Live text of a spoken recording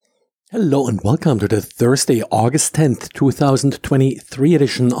Hello and welcome to the Thursday, August 10th, 2023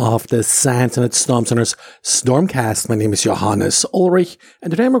 edition of the SANS and Storm Center's StormCast. My name is Johannes Ulrich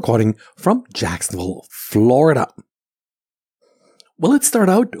and today I'm recording from Jacksonville, Florida. Well, let's start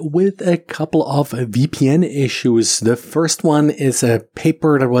out with a couple of VPN issues. The first one is a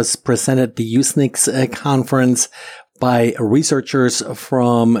paper that was presented at the Usenix conference by researchers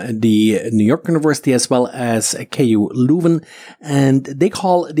from the New York University as well as KU Leuven, and they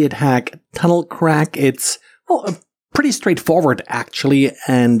call the attack tunnel crack. It's pretty straightforward actually,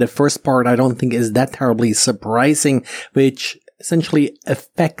 and the first part I don't think is that terribly surprising, which essentially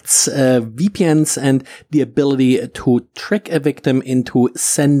affects VPNs and the ability to trick a victim into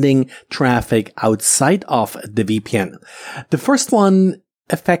sending traffic outside of the VPN. The first one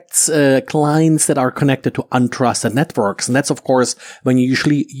affects clients that are connected to untrusted networks. And that's, of course, when you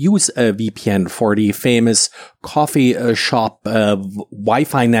usually use a VPN for the famous coffee shop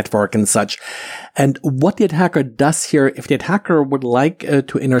Wi-Fi network and such. And what the attacker does here, if the attacker would like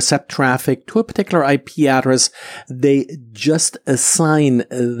to intercept traffic to a particular IP address, they just assign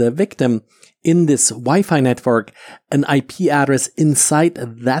the victim in this Wi-Fi network an IP address inside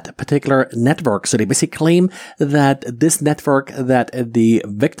that particular network. So they basically claim that this network that the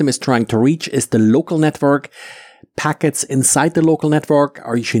victim is trying to reach is the local network. Packets inside the local network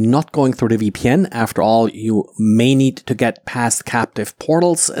are usually not going through the VPN. After all, you may need to get past captive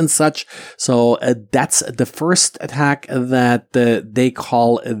portals and such. So that's the first attack that they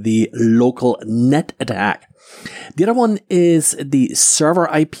call the local net attack. The other one is the server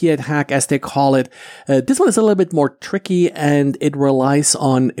IP attack, as they call it. This one is a little bit more tricky, and it relies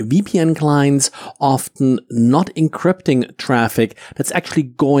on VPN clients often not encrypting traffic that's actually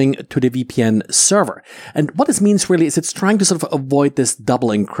going to the VPN server. And what this means really is it's trying to sort of avoid this double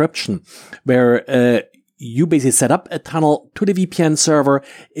encryption, where you basically set up a tunnel to the VPN server.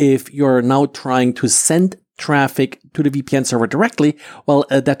 If you're now trying to send traffic to the VPN server directly, well,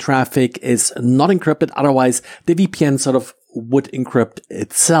 that traffic is not encrypted. Otherwise, the VPN sort of would encrypt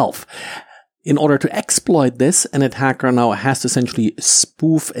itself. In order to exploit this, an attacker now has to essentially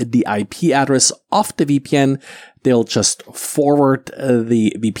spoof the IP address of the VPN. They'll just forward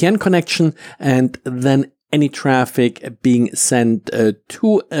the VPN connection, and then any traffic being sent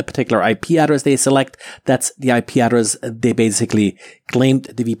to a particular IP address they select, that's the IP address they basically claimed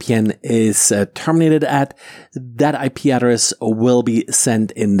the VPN is terminated at. That IP address will be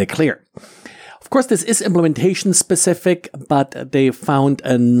sent in the clear. Of course, this is implementation specific, but they found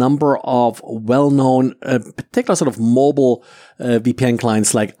a number of well-known, particular sort of mobile VPN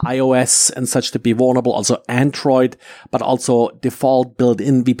clients like iOS and such to be vulnerable, also Android, but also default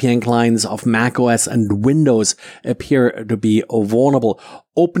built-in VPN clients of macOS and Windows appear to be vulnerable.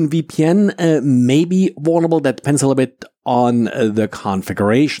 OpenVPN may be vulnerable. That depends a little bit on the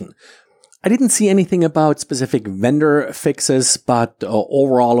configuration. I didn't see anything about specific vendor fixes, but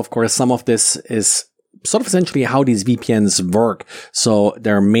overall, of course, some of this is sort of essentially how these VPNs work. So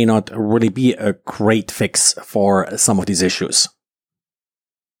there may not really be a great fix for some of these issues.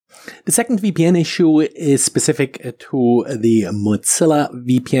 The second VPN issue is specific to the Mozilla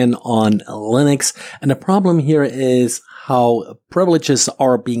VPN on Linux. And the problem here is how privileges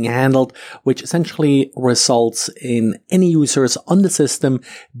are being handled, which essentially results in any users on the system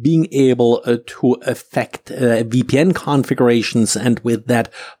being able to affect VPN configurations, and with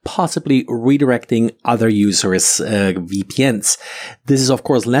that possibly redirecting other users' VPNs. This is of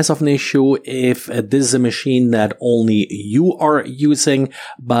course less of an issue if this is a machine that only you are using,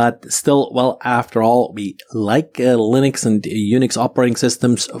 but still, well, after all, we like Linux and Unix operating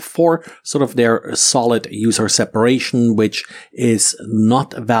systems for sort of their solid user separation, which is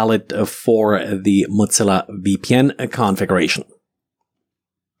not valid for the Mozilla VPN configuration.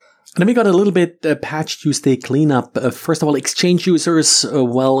 And then we got a little bit Patch Tuesday cleanup. First of all, Exchange users,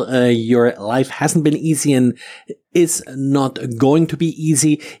 your life hasn't been easy and is not going to be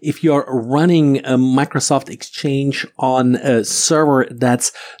easy. If you're running a Microsoft Exchange on a server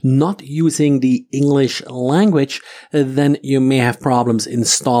that's not using the English language, then you may have problems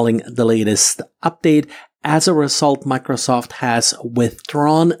installing the latest update. As a result, Microsoft has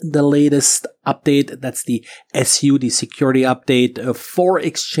withdrawn the latest update. That's the SU, the security update for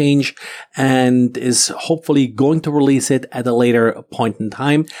Exchange, and is hopefully going to release it at a later point in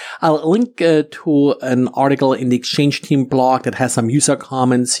time. I'll link to an article in the Exchange team blog that has some user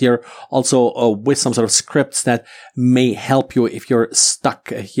comments here, also with some sort of scripts that may help you if you're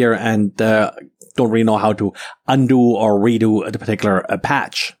stuck here and don't really know how to undo or redo the particular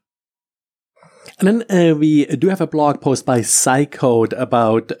patch. And then we do have a blog post by Psycode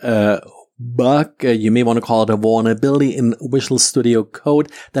about bug. You may want to call it a vulnerability in Visual Studio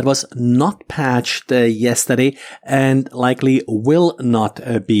Code that was not patched yesterday and likely will not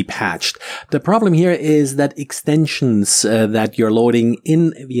be patched. The problem here is that extensions that you're loading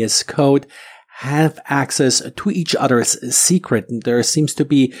in VS Code have access to each other's secret. There seems to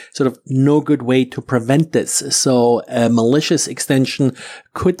be sort of no good way to prevent this. So a malicious extension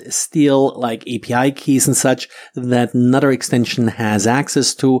could steal like API keys and such that another extension has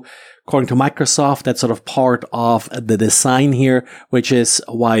access to. According to Microsoft, that's sort of part of the design here, which is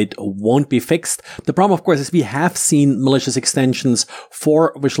why it won't be fixed. The problem, of course, is we have seen malicious extensions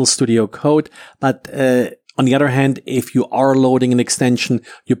for Visual Studio Code, but on the other hand, if you are loading an extension,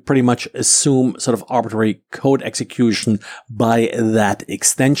 you pretty much assume sort of arbitrary code execution by that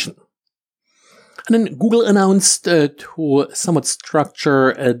extension. And then Google announced to somewhat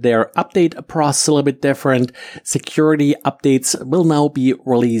structure their update process a little bit different. Security updates will now be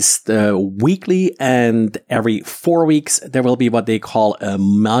released weekly, and every 4 weeks there will be what they call a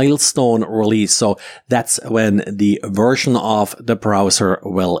milestone release. So that's when the version of the browser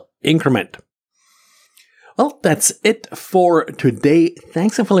will increment. Well, that's it for today.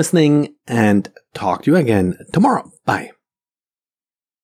 Thanks for listening, and talk to you again tomorrow. Bye.